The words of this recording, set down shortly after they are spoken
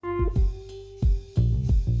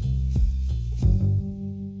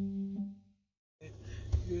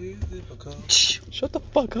Shut the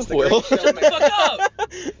fuck up, Will. Shut the fuck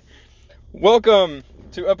up! Welcome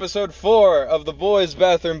to episode 4 of the Boys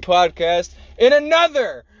Bathroom Podcast in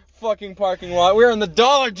another fucking parking lot. We're in the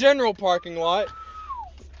Dollar General parking lot.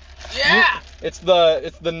 Yeah! It's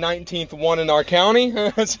the 19th one in our county.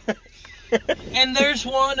 And there's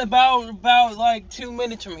one about like 2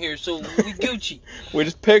 minutes from here, so we Gucci. We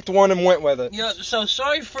just picked one and went with it. Yeah, so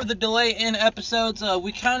sorry for the delay in episodes.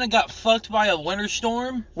 We kind of got fucked by a winter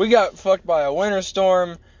storm. We got fucked by a winter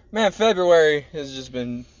storm. Man, February has just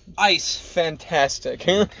been Ice. fantastic.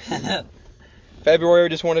 February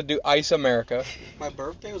just wanted to do Ice America. My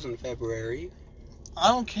birthday was in February. I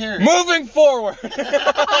don't care. Moving forward.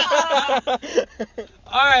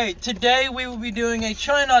 Alright, today we will be doing a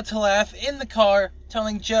try not to laugh in the car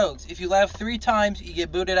telling jokes. If you laugh 3 times, you get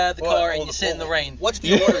booted out of the car and you sit in the rain. What's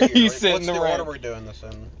the order here? You sit in the rain. Order we're doing this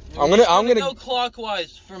in? I'm gonna go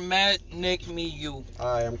clockwise from Matt, Nick, me, you.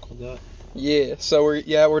 I am Claudette. Yeah, so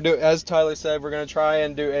we're doing, as Tyler said, we're gonna try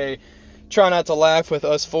and do a try not to laugh with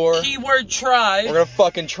us 4. Keyword try. We're gonna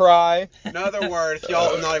fucking try. Another word. If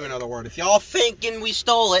y'all, not even another word. If y'all thinking we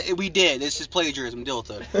stole it, we did. This is plagiarism. Deal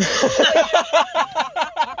with it.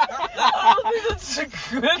 I don't think that's a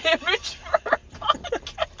good image for a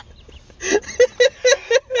podcast.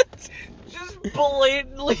 Just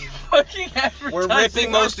blatantly fucking advertising. We're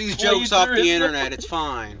ripping most of these jokes off the internet. It's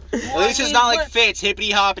fine. At least it's not like Fitz,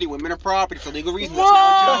 hippity hoppity, women are property for legal reasons. That's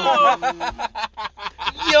now a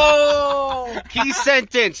joke. Yo! Key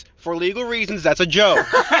sentence. For legal reasons, that's a joke.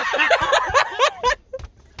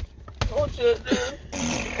 Bullshit, dude.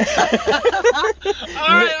 We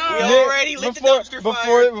already lit the dumpster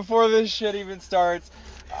fire. Before this shit even starts,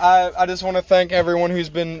 I just want to thank everyone who's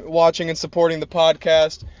been watching and supporting the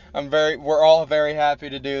podcast. We're all very happy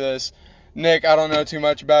to do this. Nick, I don't know too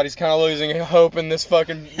much about. He's kind of losing hope in this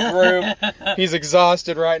fucking group. He's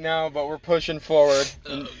exhausted right now, but we're pushing forward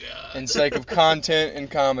in sake of content and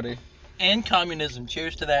comedy. And communism.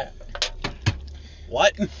 Cheers to that.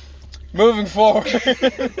 What? Moving forward.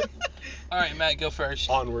 Alright, Matt, go first.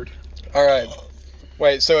 Onward. All right.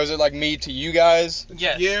 Wait, so is it like me to you guys?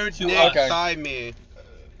 Yes. You, to Nick, us. Okay. Ty, me.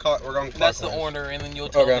 We're going clockwise. That's the order, and then you'll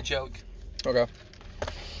tell Okay. the joke. Okay.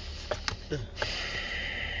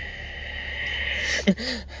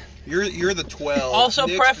 You're the 12. Also,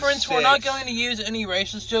 Nick's preference, the we're not 6. going to use any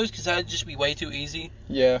racist jokes, because that would just be way too easy.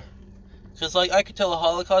 Yeah. Because, like, I could tell a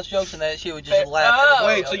Holocaust jokes, and that shit would just laugh. Oh.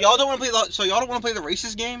 Wait, so y'all don't want to play? So y'all don't want to play the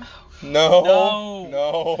racist game?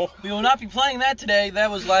 No. We will not be playing that today. That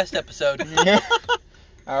was last episode.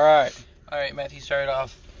 All right. Alright, Matthew, start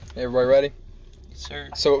off. Everybody ready? Sir.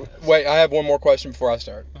 So, wait, I have one more question before I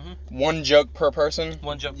start. Mhm. One joke per person?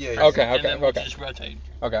 One joke. Yeah, first, okay, and then we'll okay. just rotate.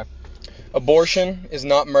 Okay. Abortion is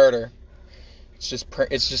not murder. It's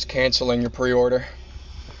just canceling your pre-order.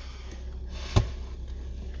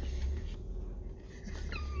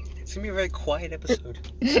 It's gonna be a very quiet episode.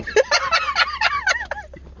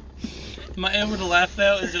 Am I able to laugh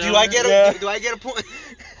now? Is it Do over? I get Yeah. do I get a point?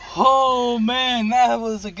 Oh, man, that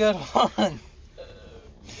was a good one.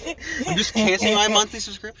 I'm just canceling my monthly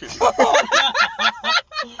subscription.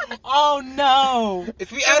 Oh, no.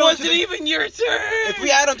 If we It add on to wasn't the, even your turn. if we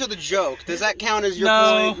add on to the joke, does that count as your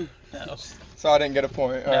No. point? No. So I didn't get a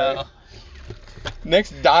point. All No. right.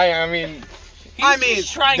 Nick's dying. I mean, He's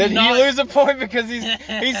trying did not. he lose a point because he's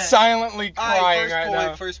silently crying first right point,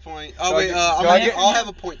 now? First point. Do Oh I wait, get- I'll have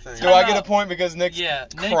a point thing. Do I get a point because Nick's Yeah,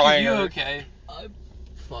 Nick, crying? are you over- okay? I'm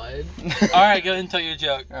fine. Alright, go ahead and tell your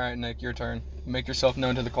joke. All right, Nick, your turn. Make yourself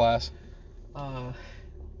known to the class. I'm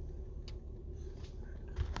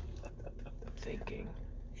thinking.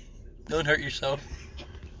 Don't hurt yourself.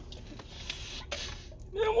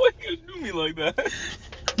 Man, why you gonna do me like that?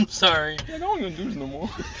 I'm sorry. Yeah, no one gonna do this no more.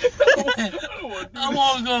 I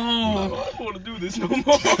wanna go home. I don't want to do this no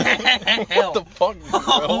more. Hell. What the fuck,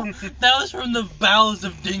 Oh, bro? that was from the bowels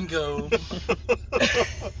of Dingo.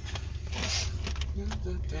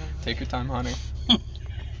 Take your time, honey.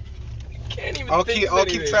 Can't even I'll think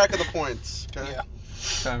keep of track of the points. Okay. Yeah.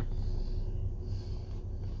 Okay.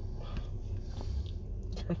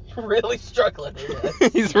 really struggling with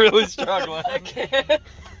that. He's really struggling. I can't.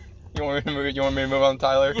 You want me to move on,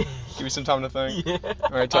 Tyler? Give me some time to think. Yeah.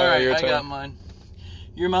 All right, Tyler, Alright, your I turn. got mine.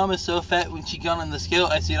 Your mom is so fat when she got on the scale,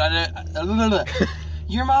 I said,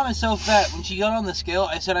 Your mom is so fat when she got on the scale,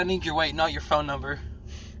 I said, I need your weight, not your phone number.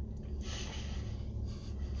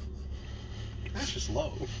 That's just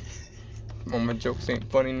low. My jokes ain't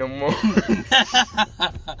funny no more.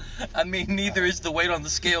 I mean, neither is the weight on the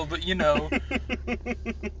scale, but you know.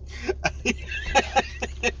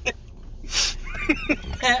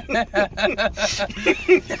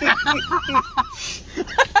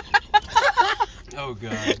 Oh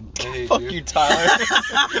god. I hate Fuck you, Tyler.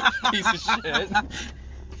 Piece of shit.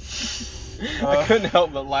 I couldn't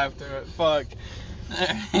help but laugh through it. Fuck.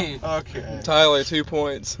 Okay. Tyler, 2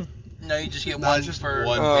 points. No, you just get That's one just for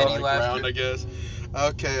one any like, laughter. round, I guess.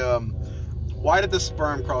 Okay. Why did the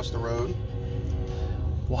sperm cross the road?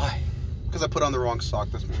 Why? Because I put on the wrong sock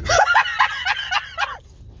this morning. Just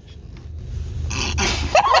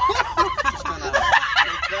gonna take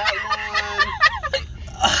that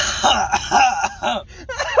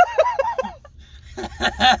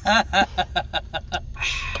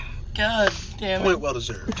God damn one. Point it. well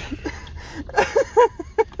deserved.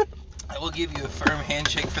 I will give you a firm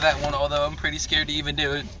handshake for that one, although I'm pretty scared to even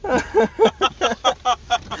do it.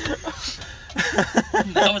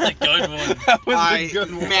 That was a good one. That was a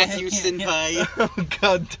good one. Matthew Senpai. Oh,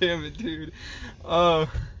 god damn it, dude. Oh.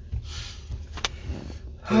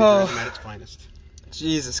 Plagiarism at its finest.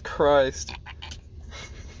 Jesus Christ.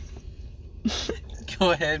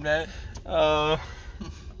 Go ahead, Matt.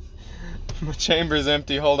 My chamber's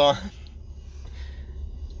empty, hold on.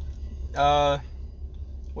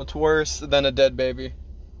 What's worse than a dead baby?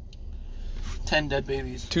 10 dead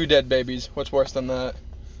babies. 2 dead babies. What's worse than that?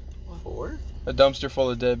 4? A dumpster full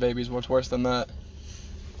of dead babies. What's worse than that?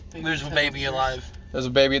 There's a baby alive. There's a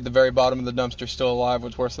baby at the very bottom of the dumpster still alive.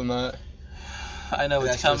 What's worse than that? I know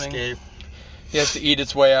it's That's coming. escape. He has to eat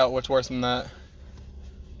its way out. What's worse than that?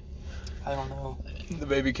 I don't know. The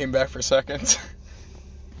baby came back for seconds.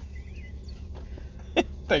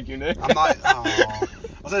 Thank you, Nick. I'm not. Oh, I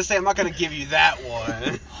was gonna say I'm not gonna give you that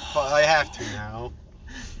one, but I have to now.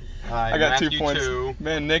 I got Matthew 2 points. 2.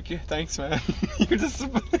 Man, Nick, thanks, man. You're just.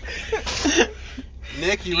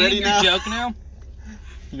 Nick, you You ready your now? joke now?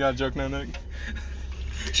 You got a joke now, Nick?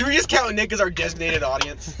 Should we just count Nick as our designated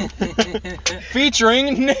audience?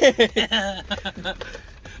 Featuring Nick.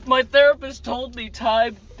 My therapist told me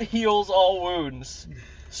time heals all wounds.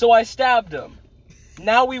 So I stabbed him.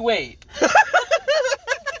 Now we wait.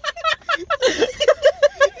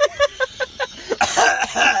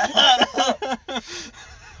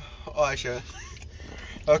 Oh, I should.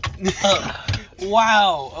 Okay.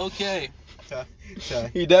 Wow, okay. Okay.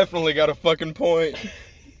 He definitely got a fucking point.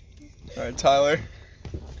 All right, Tyler.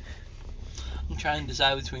 I'm trying to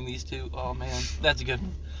decide between these two. Oh man, that's a good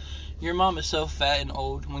one. Your mom is so fat and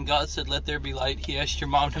old. When God said, "Let there be light," He asked your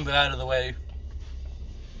mom to move out of the way.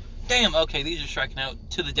 Damn. Okay, these are striking out.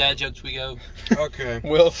 To the dad jokes we go. Okay.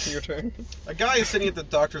 Will, your turn. A guy is sitting at the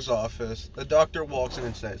doctor's office. The doctor walks in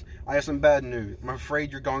and says, "I have some bad news. I'm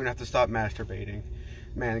afraid you're going to have to stop masturbating."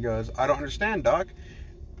 Man goes, "I don't understand, doc."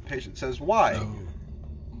 Patient says, "Why?" Oh.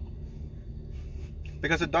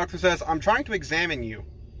 Because the doctor says, "I'm trying to examine you."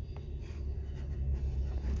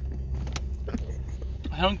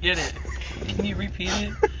 I don't get it. Can you repeat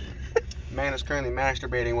it? Man is currently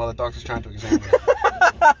masturbating while the doctor's trying to examine him.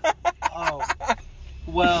 Oh.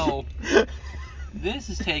 Well, this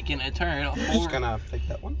is taking a turn Just for gonna take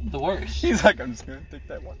that one. the worst. He's like, I'm just gonna take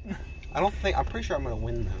that one. I'm pretty sure I'm gonna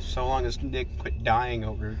win this, so long as Nick quit dying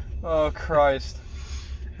over it. Oh Christ.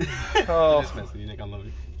 Oh. Just messing with you, Nick, I love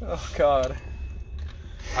you. Oh God.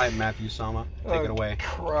 Alright, Matthew Sama, take it away.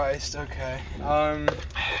 Christ. Okay.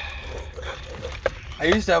 I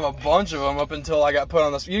used to have a bunch of them up until I got put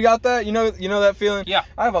on this. You got that? You know that feeling? Yeah.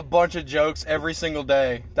 I have a bunch of jokes every single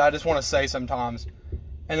day that I just want to say sometimes,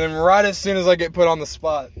 and then right as soon as I get put on the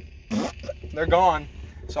spot, they're gone.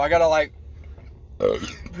 So I gotta like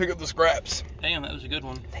pick up the scraps. Damn, that was a good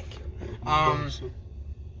one.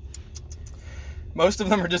 Most of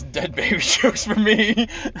them are just dead baby jokes for me.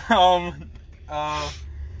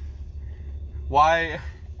 Why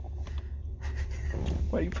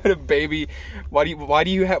do you put a baby? Why do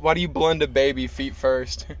you blend a baby feet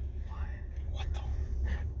first? What the?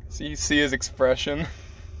 So you see his expression.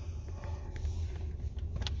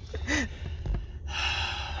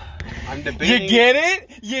 I'm debating. You get it?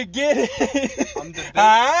 You get it? I'm debating.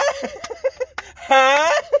 Huh?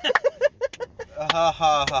 Huh? Ha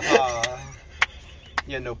ha ha ha.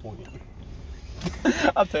 Yeah, no point.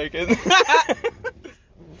 I'll take it.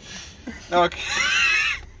 Okay.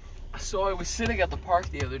 So I was sitting at the park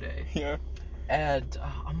the other day, Yeah. and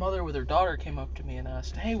a mother with her daughter came up to me and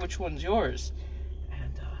asked, "Hey, which one's yours?"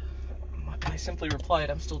 And I simply replied,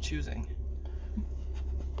 "I'm still choosing."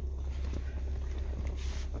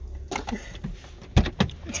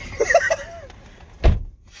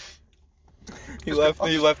 He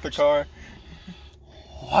left the car.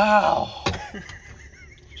 Wow.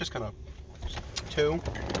 Just kind of 2.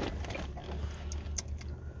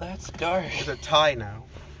 That's dark. It's a tie now.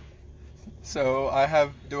 So I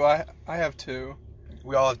have 2.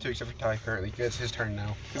 We all have 2 except for Ty currently. It's his turn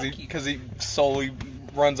now. Because he solely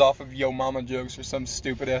runs off of yo mama jokes for some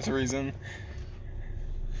stupid ass reason.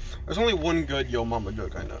 There's only one good yo mama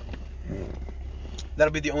joke I know.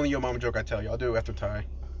 That'll be the only yo mama joke I tell you. I'll do it after Ty.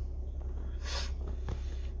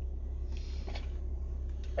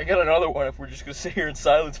 I got another one if we're just gonna sit here in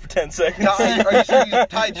silence for 10 seconds. Ty, are you serious?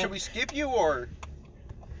 Ty, should we skip you or?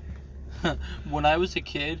 When I was a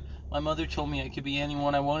kid, my mother told me I could be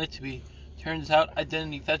anyone I wanted to be. Turns out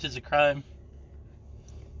identity theft is a crime.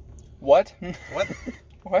 What? What?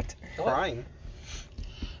 What? Crying.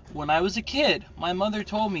 When I was a kid, my mother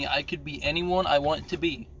told me I could be anyone I want to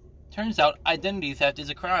be. Turns out identity theft is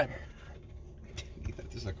a crime.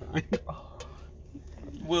 That is a crime.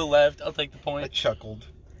 Will laughed. I'll take the I point. chuckled.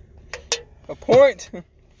 A point.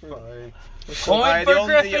 Fine. Point Alright, for the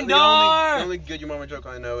Gryffindor! only good yo mama joke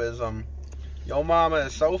I know is yo mama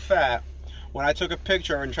is so fat. When I took a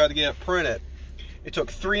picture and tried to get it printed, it took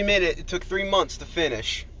 3 minutes. It took 3 months to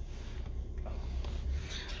finish.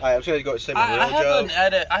 Alright, I'm just gonna go say my real joke.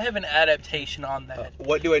 I have an adaptation on that.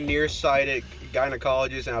 What do a nearsighted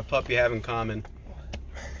gynecologist and a puppy have in common?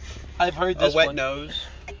 I've heard A this wet one. nose.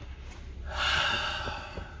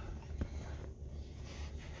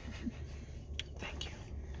 Thank you.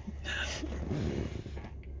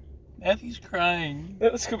 Matthew's crying.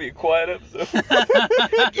 This could be a quiet episode.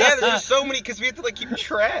 Yeah, there's just so many because we have to keep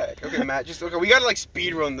track. Okay, Matt, we gotta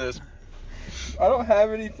speed run this. I don't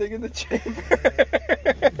have anything in the chamber.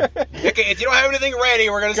 Okay, if you don't have anything ready,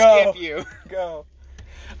 we're gonna Go. skip you. Go.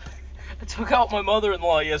 I took out my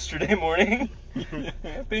mother-in-law yesterday morning.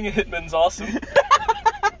 Being a hitman's awesome.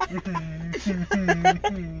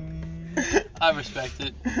 I respect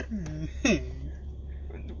it.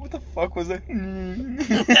 What the fuck was that?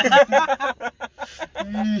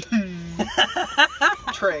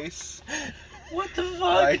 Trace. What the fuck?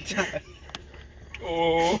 Alright,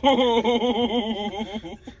 Oh.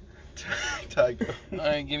 Tiger.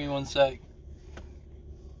 Alright, give me 1 sec.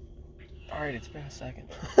 Alright, it's been a second.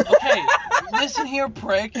 Okay, listen here,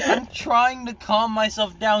 prick. I'm trying to calm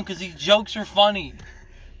myself down because these jokes are funny.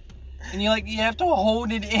 And you have to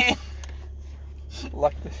hold it in.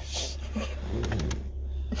 Like this.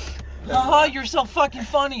 Haha, you're so fucking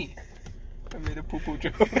funny. I made a poo-poo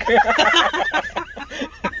joke.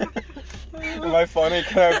 Am I funny?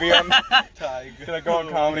 Can I be on? Tiger. Can I go on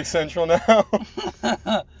Comedy Central now?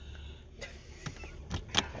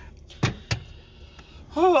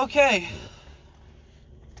 Oh, okay.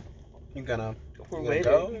 You gonna We're you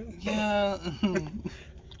gonna waiting. go? Yeah.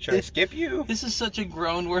 Should I skip you? This is such a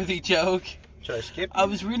groan-worthy joke. Should I skip you? I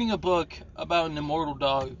was reading a book about an immortal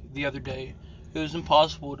dog the other day. It was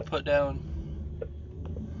impossible to put down.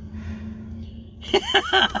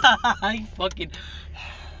 I fucking...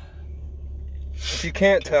 If you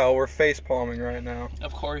can't tell, we're face palming right now.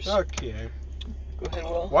 Of course. Okay. Go ahead,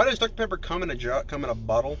 Will. Why does Dr. Pepper come in a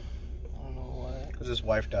bottle? I don't know why. Because his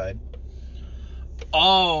wife died.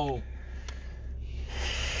 Oh.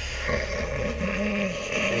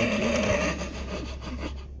 Thank you.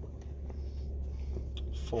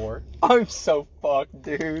 4. I'm so fucked,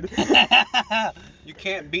 dude. You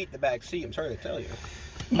can't beat the back seat. I'm sorry to tell you.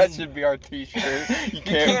 That should be our t-shirt. You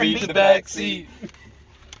can't beat the back back seat.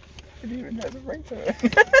 It even has a ring to it.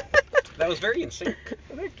 That was very in sync.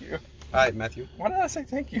 Thank you. Alright, Matthew. Why did I say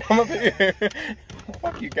thank you? I'm up here.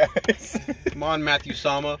 Fuck you guys. Come on, Matthew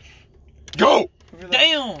Sama. Go!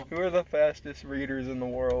 Damn. Who are the fastest readers in the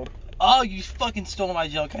world? Oh, you fucking stole my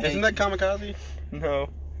joke. I hate Isn't that Kamikaze? No.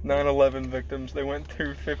 9/11 victims. They went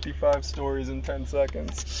through 55 stories in 10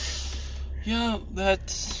 seconds. you. Yeah,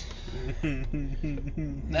 that's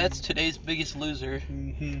today's biggest loser.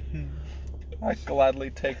 I gladly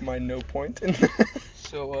take my no point in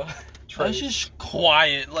So, I was Trace. just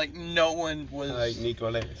quiet, like no one was. Like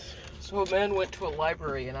Nicolas. So a man went to a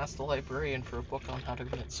library and asked the librarian for a book on how to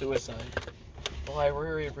commit suicide. The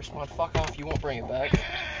librarian responded, "Fuck off, you won't bring it back."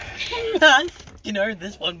 I fucking heard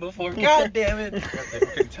this one before. God damn it.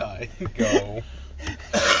 Okay, Ty. Go.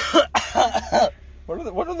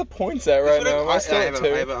 What are the points at right now? Am I still I at have 2?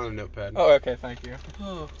 it on a notepad. Oh, okay, thank you.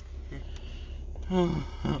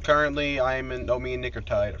 Currently, me and Nick are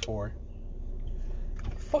tied at 4.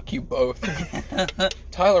 Fuck you both.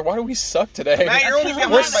 Tyler, why do we suck today? Matt, you're only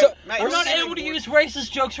behind We're by... so- Matt, We're you're not only able to behind- use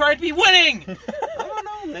racist jokes or I'd be winning! I don't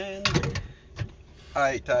know, man.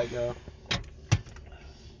 Alright, Ty, go.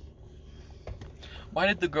 Why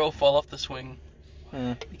did the girl fall off the swing?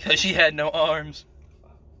 Hmm. Because she had no arms.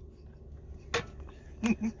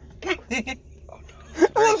 You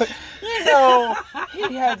know,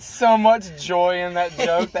 he had so much joy in that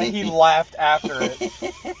joke that he laughed after it.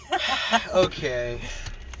 Okay.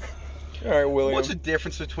 Alright, William. What's the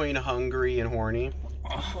difference between hungry and horny?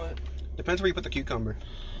 What? Depends where you put the cucumber.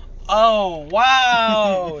 Oh,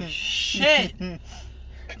 wow. Shit.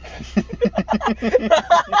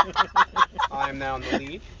 I am now in the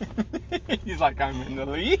lead. He's like, I'm in the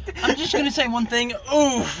lead. I'm just going to say one thing.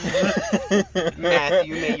 Oof.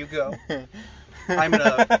 Matthew, may you go. I'm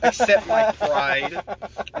gonna accept my pride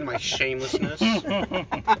and my shamelessness.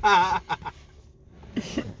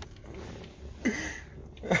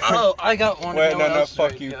 Oh, I got one. Wait, one no, else is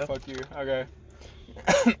fuck ready you, to go. fuck you. Okay.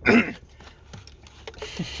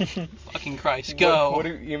 Fucking Christ, go. What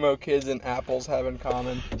do emo kids and apples have in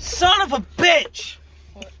common? Son of a bitch!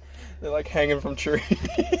 They're like hanging from trees.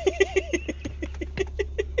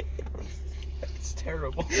 It's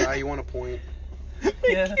terrible. You want a point?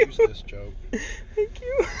 Yeah. Use this joke. Thank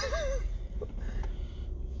you.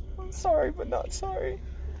 I'm sorry, but not sorry.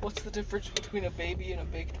 What's the difference between a baby and a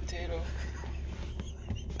baked potato?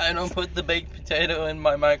 I don't put the baked potato in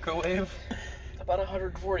my microwave. About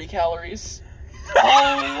 140 calories.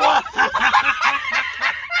 Oh!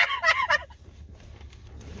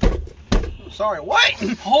 Sorry, what?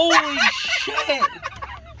 Holy shit!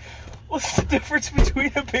 What's the difference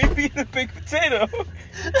between a baby and a baked potato?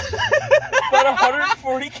 About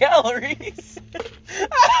 140 calories.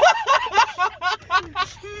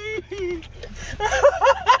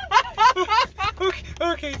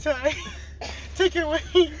 Okay, Ty. Take it away.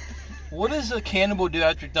 What does a cannibal do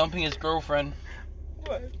after dumping his girlfriend?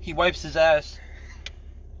 What? He wipes his ass.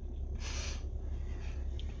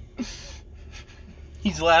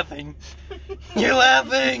 He's laughing. You're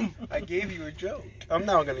laughing! I gave you a joke. I'm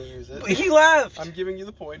now gonna use it. He laughed! I'm giving you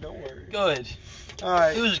the point, don't worry. Good.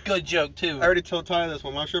 Alright. It was a good joke, too. I already told Ty this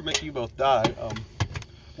one. I'm sure it'll make you both die.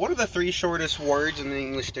 What are the 3 shortest words in the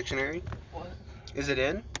English dictionary? What? Is it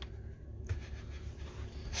in?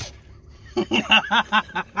 God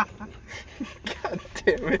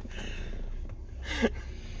damn it.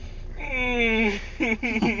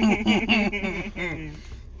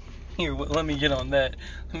 Here, let me get on that.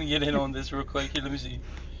 Let me get in on this real quick. Here, let me see.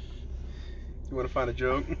 You want to find a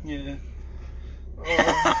joke? Yeah.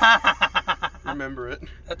 Remember it.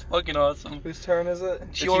 That's fucking awesome. Whose turn is it?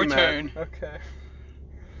 It's your you, Matt. turn. Okay.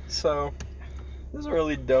 So, this is a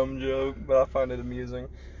really dumb joke, but I find it amusing.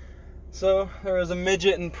 So, there was a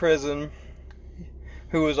midget in prison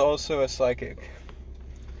who was also a psychic.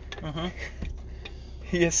 Mm-hmm.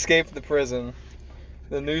 He escaped the prison.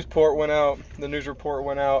 The news report went out.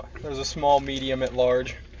 There was a small medium at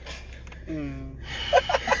large.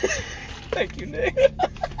 Thank you, Nick.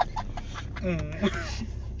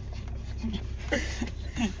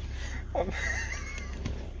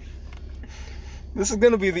 This is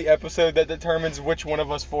going to be the episode that determines which one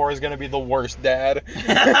of us 4 is going to be the worst dad.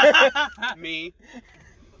 Me.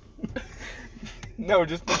 No,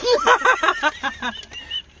 just...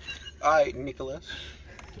 Alright, Nicholas.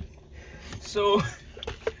 So,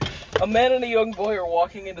 a man and a young boy are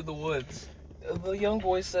walking into the woods. The young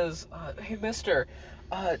boy says, hey, mister,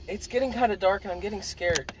 it's getting kind of dark and I'm getting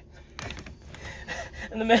scared.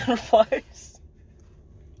 And the man replies,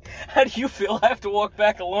 how do you feel? I have to walk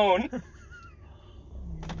back alone.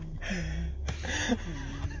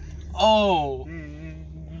 Oh.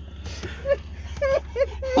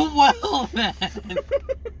 Well, then.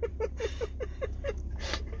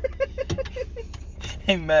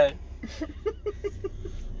 Hey, Matt.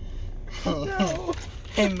 No.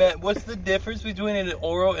 Hey, Matt, what's the difference between an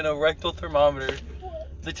oral and a rectal thermometer?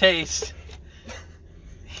 The taste.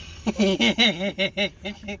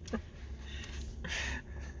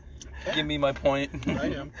 Give me my point. I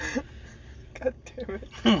am. God damn it.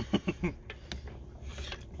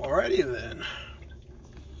 Alrighty then.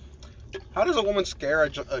 How does a woman scare a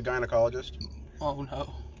gynecologist? Oh,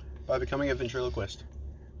 no. By becoming a ventriloquist.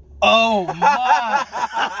 Oh, my.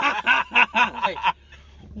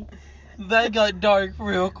 That got dark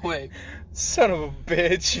real quick. Son of a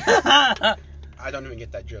bitch. I don't even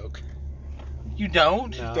get that joke. You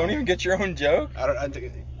don't? No. Don't even get your own joke? I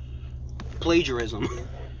think plagiarism.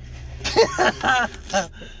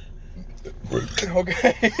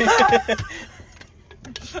 Okay.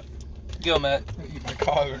 Go, Matt. Eat my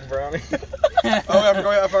cosmic brownie.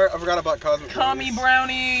 I forgot about cosmic. Commie brownies.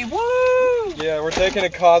 brownie, woo! Yeah, we're taking a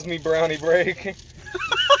Cosme brownie break.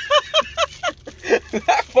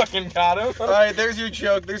 That fucking got him. Alright, there's your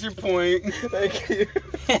joke. There's your point. Thank you.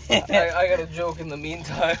 I got a joke in the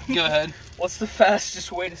meantime. Go ahead. What's the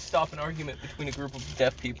fastest way to stop an argument between a group of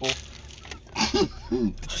deaf people?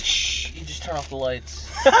 Shh. You just turn off the lights.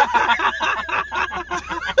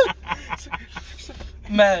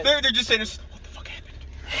 Matt. They're just saying, what the fuck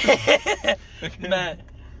happened? Matt,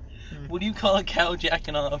 what do you call a cow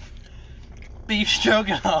jacking off? Beef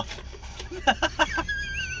stroganoff.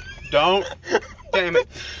 Don't. Damn it.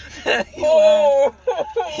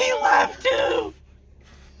 He laughed too.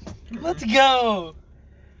 Let's go.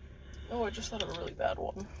 Oh, I just thought of a really bad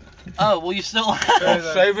one. Oh, well, you still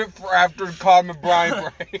Save it for after the Call Me Brownie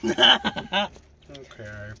break.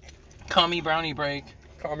 Okay. Call me brownie break.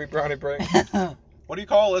 Call Me Brownie break. What do you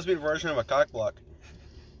call a lesbian version of a cock block?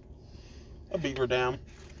 A beaver dam.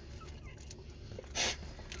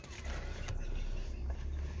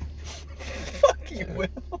 Fuck you, Will.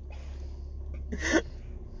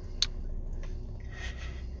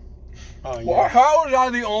 Oh, yeah. Well, how was I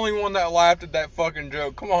the only one that laughed at that fucking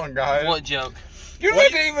joke? Come on, guys. What joke? You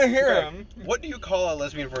What? didn't even hear Okay. him. What do you call a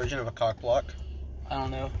lesbian version of a cock block? I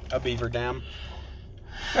don't know. A beaver dam.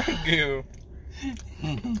 Thank you.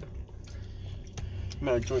 I'm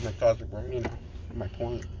gonna enjoy my cosmic brain, you know. My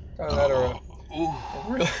point. Either that or Ooh.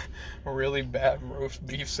 a really bad roast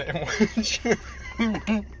beef sandwich.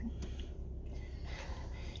 You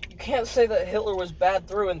can't say that Hitler was bad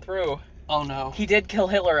through and through. Oh no. He did kill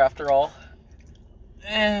Hitler after all.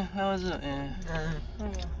 That was a.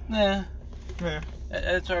 Nah. Yeah.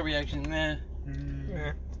 That's our reaction. Nah.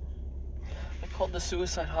 Yeah. I called the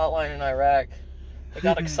suicide hotline in Iraq. I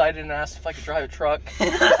got excited and asked if I could drive a truck.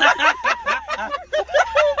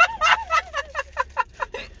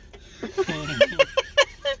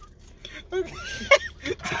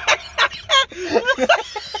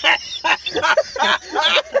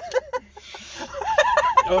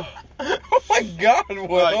 Oh, Oh my God, Will.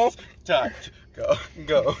 right. Time.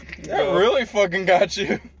 Go. That really fucking got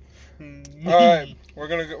you. Alright,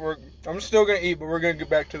 I'm still gonna eat, but we're gonna get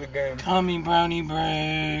back to the game. Call me brownie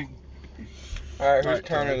break. Alright, whose Alright,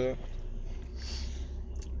 turn Tony. is it?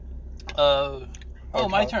 Oh,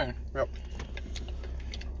 my Okay. turn. Yep.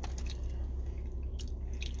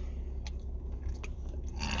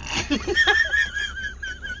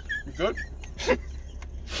 You good?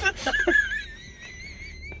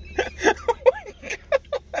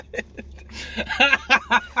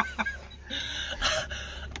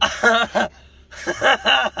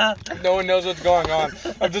 No one knows what's going on.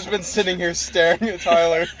 I've just been sitting here staring at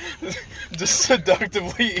Tyler, just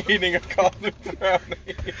seductively eating a coffee brownie.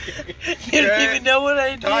 You didn't even know what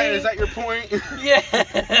I did. Ty, is that your point?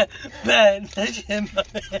 Yeah. Man, that's him.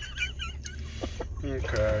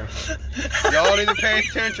 Okay. Y'all need to pay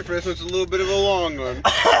attention for this one. It's a little bit of a long one.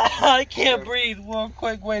 I can't breathe. Well,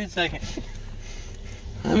 quick, wait a second.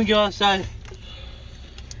 Let me go outside.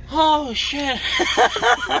 Oh, shit.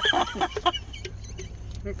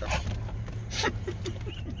 Okay.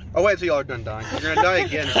 Oh, wait till y'all are done dying. You're gonna die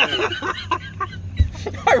again soon.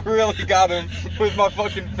 I really got him with my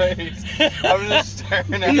fucking face. I was just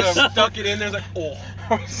staring at You him. stuck it in there, it's like, oh.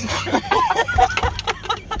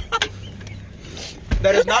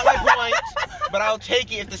 That is not my point, but I'll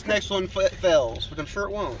take it if this next one fails, which I'm sure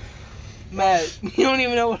it won't. Matt, you don't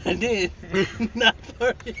even know what I did. Not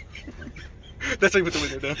put it. That's like what the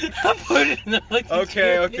window down. I put it in the fucking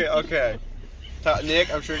Okay.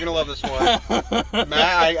 Nick, I'm sure you're gonna love this one.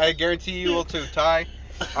 Matt, I guarantee you will too. Ty,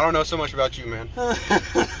 I don't know so much about you, man.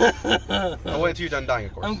 I'll wait until you're done dying,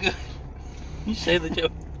 of course. I'm good. You say the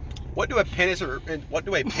joke. What do a penis or what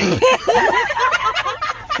do a penis?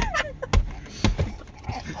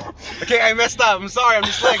 Okay, I messed up. I'm sorry. I'm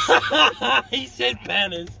dyslexic. He said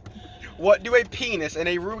penis. What do a penis and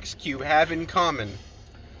a Rubik's Cube have in common?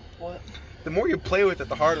 What? The more you play with it,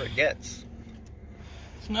 the harder it gets.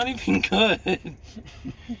 It's not even good.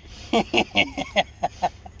 I've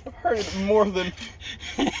heard it more than.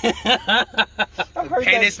 I've heard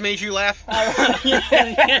Penis made you laugh?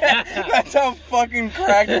 That's how fucking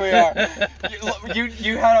cracked we are.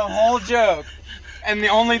 You had a whole joke, and the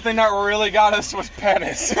only thing that really got us was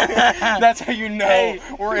penis. That's how you know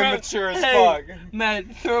we're immature as fuck.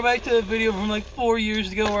 Matt, throw back to the video from like 4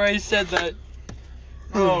 years ago where I said that.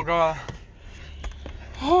 Oh God.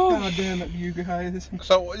 Oh, God damn it, you guys.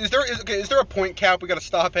 So is there a point cap we gotta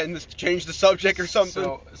stop at and just change the subject or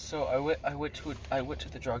something? So I went to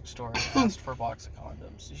the drugstore and asked for a box of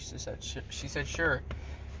condoms. She said sure.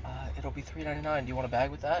 It'll be $3.99. Do you want a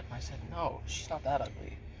bag with that? And I said no. She's not that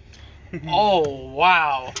ugly. Oh,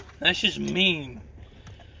 wow. That's just mean.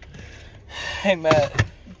 Hey, Matt.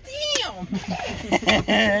 Damn.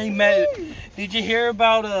 Hey, Matt. Did you hear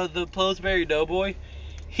about the Pillsbury Doughboy?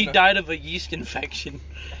 He died of a yeast infection.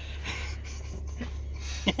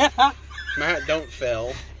 Matt, don't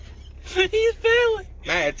fail. He's failing.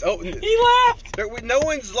 Matt, He laughed. no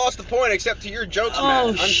one's lost the point except to your jokes, Matt.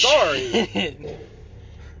 I'm sorry. Shit.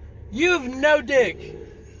 You have no dick.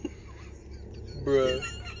 Bruh.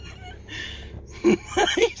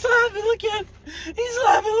 He's laughing. Look at him. He's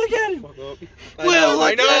laughing. Look at him. Fuck up. Will, I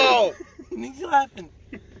look know. at him. He's laughing.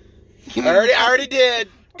 I already did.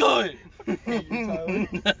 Good. Such a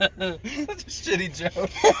shitty joke.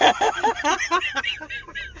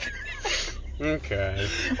 Okay.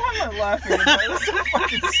 Why am I laughing at that? That's so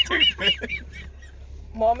fucking stupid.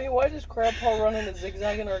 Mommy, why does Grandpa run in a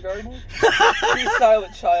zigzag in our garden? Be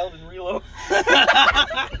silent, child, and reload.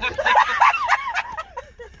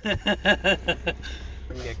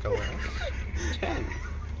 Nicholas. 10.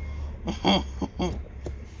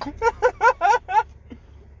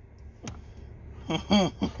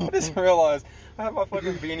 I just realized I have my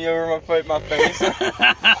fucking beanie over my face.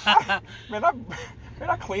 Man,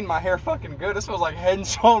 I cleaned my hair fucking good. It smells like Head and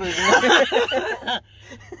Shoulders.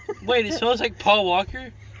 Wait, it smells like Paul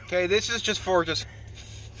Walker? Okay, this is just for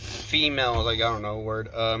females. Like, I don't know a word.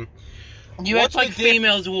 You What's act like the diff-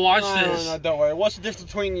 females watch No, this. no, don't worry. What's the difference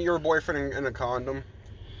between your boyfriend and a condom?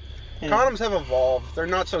 Condoms have evolved. They're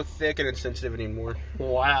not so thick and insensitive anymore.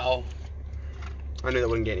 Wow. I knew that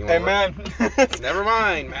wouldn't get anyone. Hey, man. Never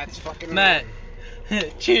mind. Matt's fucking. Matt,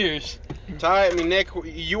 cheers. Nick,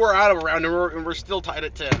 you were out of a round and we're still tied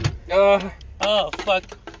at 10. Oh, fuck.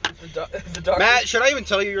 The doctor. Matt, should I even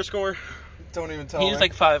tell you your score? Don't even tell He me. was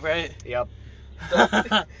like 5, right? Yep.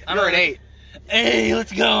 I'm You're at 8. Hey,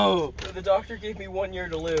 let's go. The doctor gave me 1 year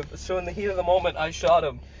to live, so in the heat of the moment, I shot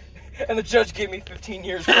him. And the judge gave me 15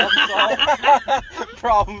 years. Problem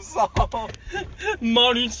solved.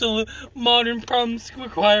 Problem solved. Modern problems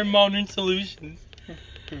require modern solutions.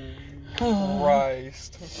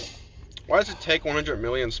 Christ. Why does it take 100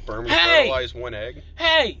 million sperm to Hey! fertilize one egg?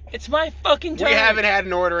 Hey, it's my fucking turn. We haven't had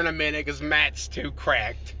an order in a minute because Matt's too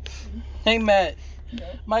cracked. Hey, Matt.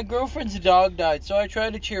 My girlfriend's dog died, so I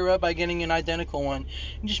tried to cheer her up by getting an identical one.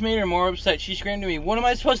 It just made her more upset. She screamed at me, "What am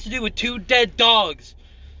I supposed to do with 2 dead dogs?"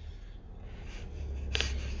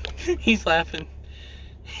 He's laughing.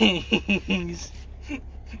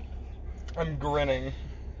 I'm grinning.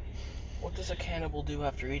 What does a cannibal do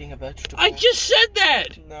after eating a vegetable? I just said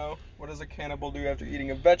that! No. What does a cannibal do after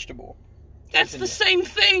eating a vegetable? That's the same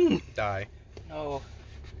thing! Die. No.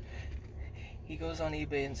 He goes on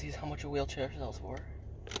eBay and sees how much a wheelchair sells for.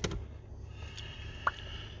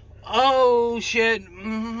 Oh, shit.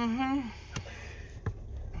 Mm-hmm.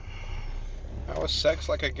 How is sex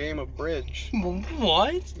like a game of bridge?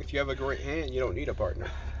 What? If you have a great hand, you don't need a partner.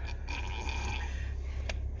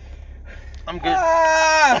 I'm good.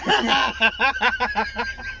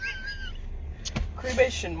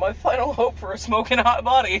 Cremation, my final hope for a smoking hot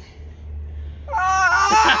body.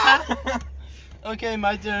 Okay,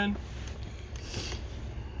 my turn.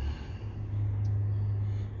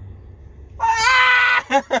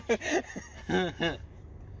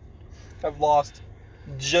 I've lost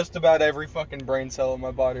just about every fucking brain cell in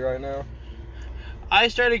my body right now. I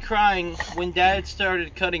started crying when Dad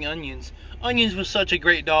started cutting onions. Onions was such a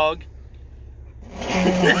great dog.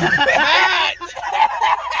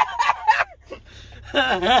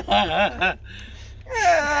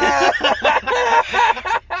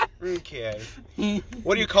 Okay.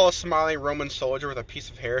 What do you call a smiling Roman soldier with a piece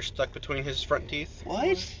of hair stuck between his front teeth?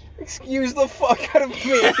 What? Excuse the fuck out of me.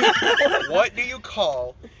 What do you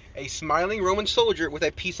call a smiling Roman soldier with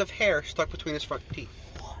a piece of hair stuck between his front teeth?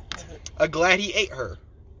 What? A gladiator.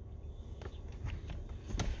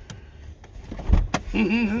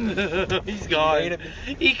 He's gone.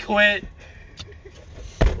 He quit.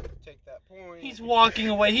 Take that point. He's walking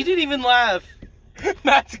away. He didn't even laugh.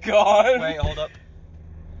 Matt's gone. Wait, hold up.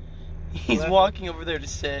 He's walking over there to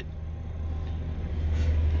sit.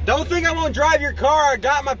 Don't think I won't drive your car. I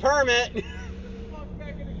got my permit.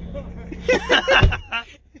 I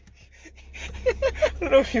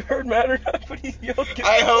don't know if you heard Matt or not, but he's yelled.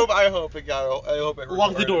 I hope it got. I hope it.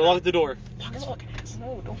 Lock the door. Lock the door.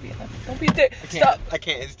 No, don't be a dick. Stop. I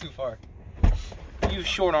can't. It's too far. You have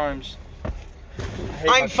short arms.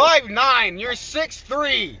 I'm 5'9". You're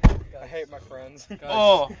 6'3". I hate my friends.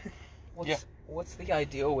 Oh. What's the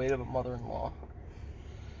ideal weight of a mother-in-law?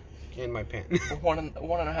 In my pants.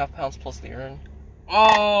 1.5 pounds plus the urn.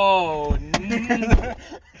 Oh.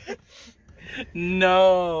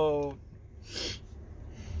 No.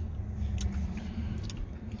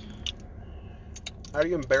 How do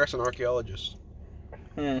you embarrass an archaeologist?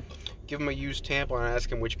 Hmm. Give him a used tampon and ask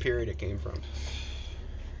him which period it came from.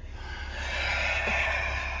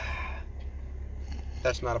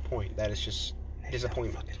 That's not a point. That is just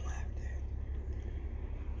disappointment.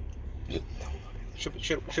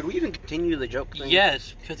 Should we even continue the joke thing?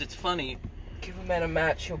 Yes, because it's funny. Give a man a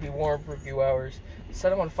match, he'll be warm for a few hours.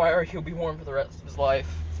 Set him on fire, he'll be warm for the rest of his life.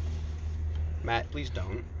 Matt, please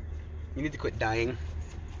don't. You need to quit dying.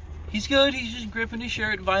 He's good. He's just gripping his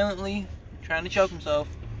shirt violently, trying to choke himself.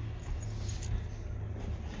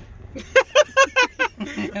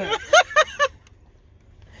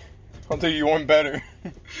 I'll do you one better.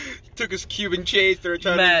 Took his Cuban chain, started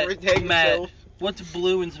trying to hang himself. What's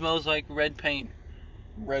blue and smells like red paint?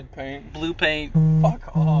 Red paint. Blue paint.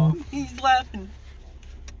 Fuck off. He's laughing.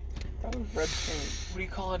 That was red paint. What do you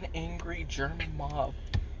call an angry German mob?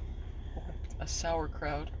 A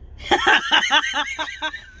sauerkraut.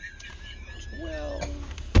 Well.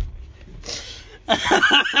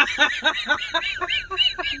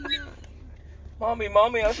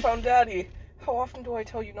 Mommy, I found Daddy. How often do I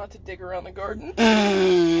tell you not to dig around the garden?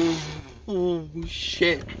 Oh,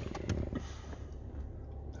 shit.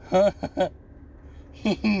 And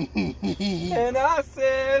I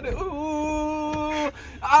said, ooh,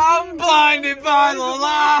 I'm blinded by the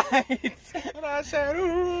lights. And I said,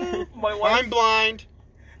 ooh, My wife, I'm blind.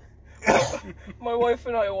 my wife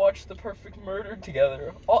and I watched The Perfect Murder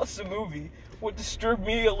together. Awesome movie. What disturbed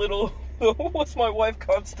me a little was my wife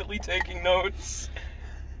constantly taking notes.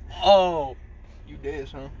 Oh. You did,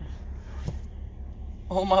 huh?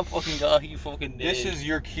 Oh my fucking god, you fucking did. This is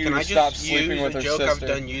your cue Can to I stop just sleeping use with a her joke sister.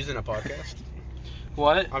 I've done using a podcast?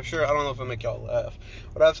 What? I'm sure, I don't know if it'll make y'all laugh,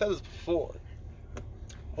 but I've said this before.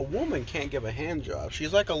 A woman can't give a hand job.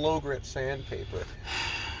 She's like a low-grit sandpaper.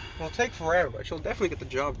 It'll take forever, but she'll definitely get the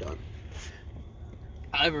job done.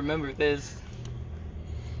 I remember this.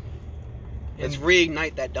 Let's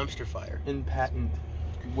reignite that dumpster fire. In patent,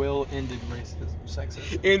 Will ended racism,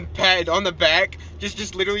 sexism. In pad on the back,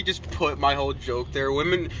 just literally just put my whole joke there.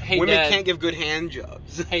 Women Dad. can't give good hand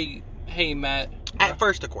jobs. Hey, Matt. At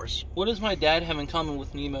first, of course. What does my dad have in common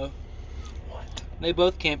with Nemo? What? They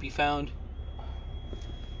both can't be found.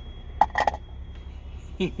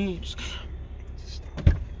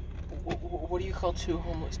 What do you call two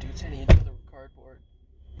homeless dudes hitting each other with cardboard?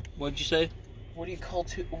 What'd you say? What do you call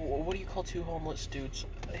two homeless dudes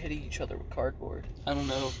hitting each other with cardboard? I don't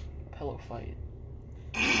know. Pillow fight.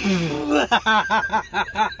 It's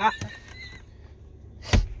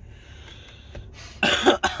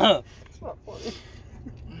not funny.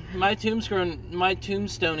 My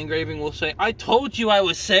tombstone engraving will say, "I told you I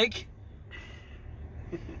was sick."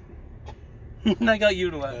 And I got you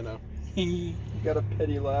to laugh. I know. You got a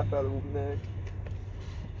pity laugh out of Nick.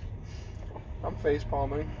 I'm face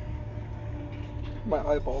palming. My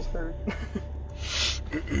eyeballs hurt.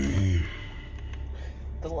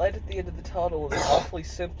 The light at the end of the tunnel is awfully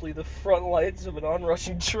simply the front lights of an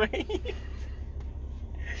onrushing train.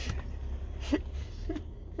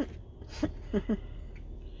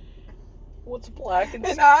 What's black and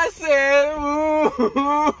I said,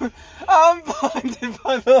 ooh, I'm blinded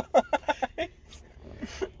by the lights.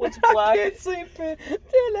 What's black? I can't sleep till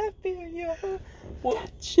I feel your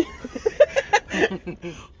touch.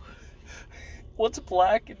 What's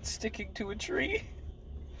black and sticking to a tree?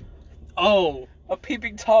 Oh. A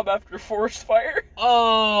peeping Tom after a forest fire?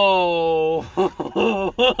 Oh.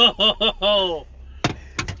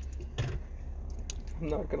 I'm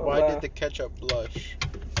not gonna Why laugh. did the ketchup blush?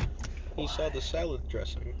 He saw the salad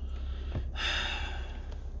dressing.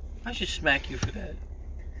 I should smack you for that.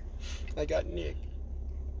 I got Nick.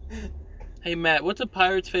 Hey Matt, what's a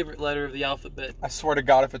pirate's favorite letter of the alphabet? I swear to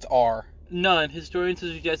God, if it's R. None. Historians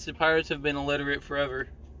have suggested pirates have been illiterate forever.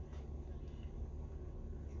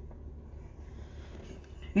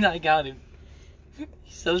 I got him.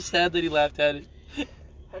 He's so sad that he laughed at it.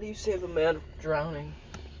 How do you save a man from drowning?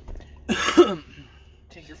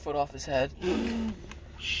 Take your foot off his head.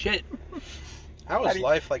 Shit. How is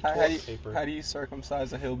life like toilet paper? How do you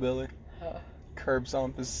circumcise a hillbilly? Curb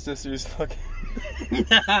stomp his sister's fucking...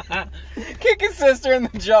 Kick his sister in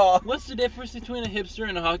the jaw. What's the difference between a hipster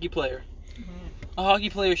and a hockey player? A hockey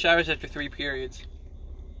player showers after 3 periods.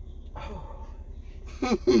 Oh.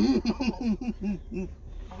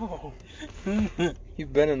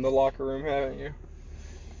 You've been in the locker room, haven't you?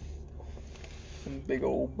 Some big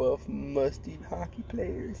old buff, musty hockey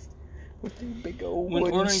players with their big old When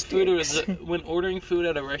wooden ordering food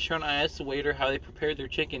at a restaurant, I asked the waiter how they prepared their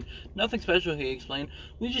chicken. Nothing special, he explained.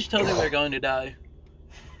 We just tell them they're going to die.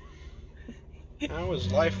 How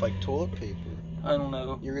is life like toilet paper? I don't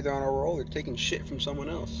know. You're either on a roll or taking shit from someone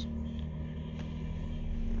else.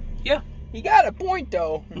 Yeah. You got a point,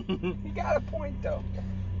 though. You got a point, though.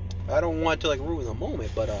 I don't want to like ruin the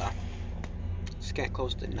moment, but just can't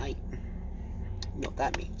close the night. You know what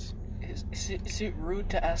that means. Is it rude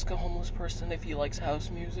to ask a homeless person if he likes house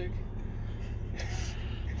music?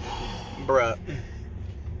 Bruh.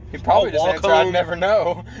 He probably I'll just walk answered, I'd home. never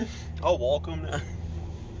know. I'll walk him now.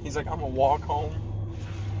 He's like, I'm gonna walk home.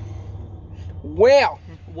 Well.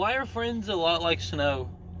 Why are friends a lot like snow?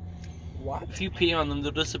 What? If you pee on them,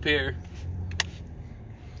 they'll disappear.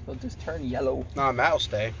 They'll just turn yellow. Nah, Matt will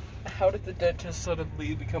stay. How did the dentist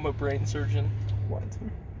suddenly become a brain surgeon? What?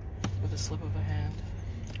 with a slip of a hand.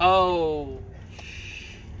 Oh.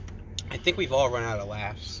 I think we've all run out of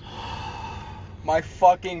laughs. My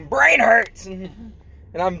fucking brain hurts, and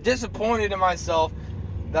I'm disappointed in myself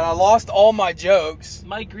that I lost all my jokes.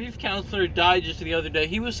 My grief counselor died just the other day.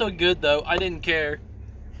 He was so good, though. I didn't care.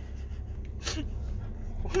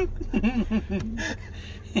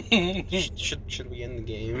 Should we end the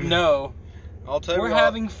game? No. I'll tell you. We're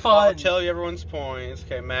having fun. I'll tell you everyone's points.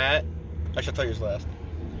 Okay, Matt. I should tell yours last.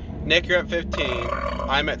 Nick, you're at 15.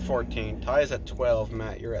 I'm at 14. Ty is at 12.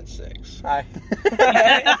 Matt, you're at 6. Hi.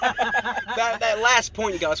 That last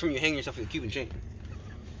point you got was from you hanging yourself with a Cuban chain.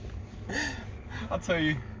 I'll tell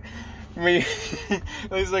you. Me.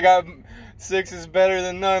 At least I got 6 is better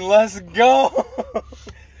than none. Let's go.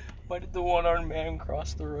 Why did the one-armed man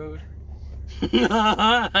cross the road to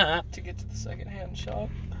get to the second-hand shop?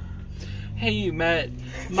 Hey, Matt.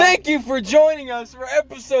 Thank you for joining us for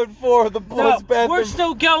episode 4 of the Bloods No, Panther. we're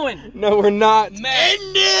still going. No, we're not. Matt.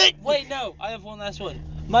 End it! Wait, no. I have one last one.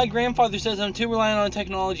 My grandfather says I'm too reliant on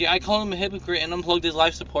technology. I call him a hypocrite and unplugged his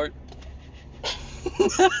life support.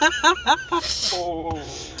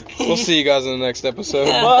 We'll see you guys in the next episode.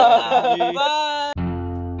 Bye. Bye.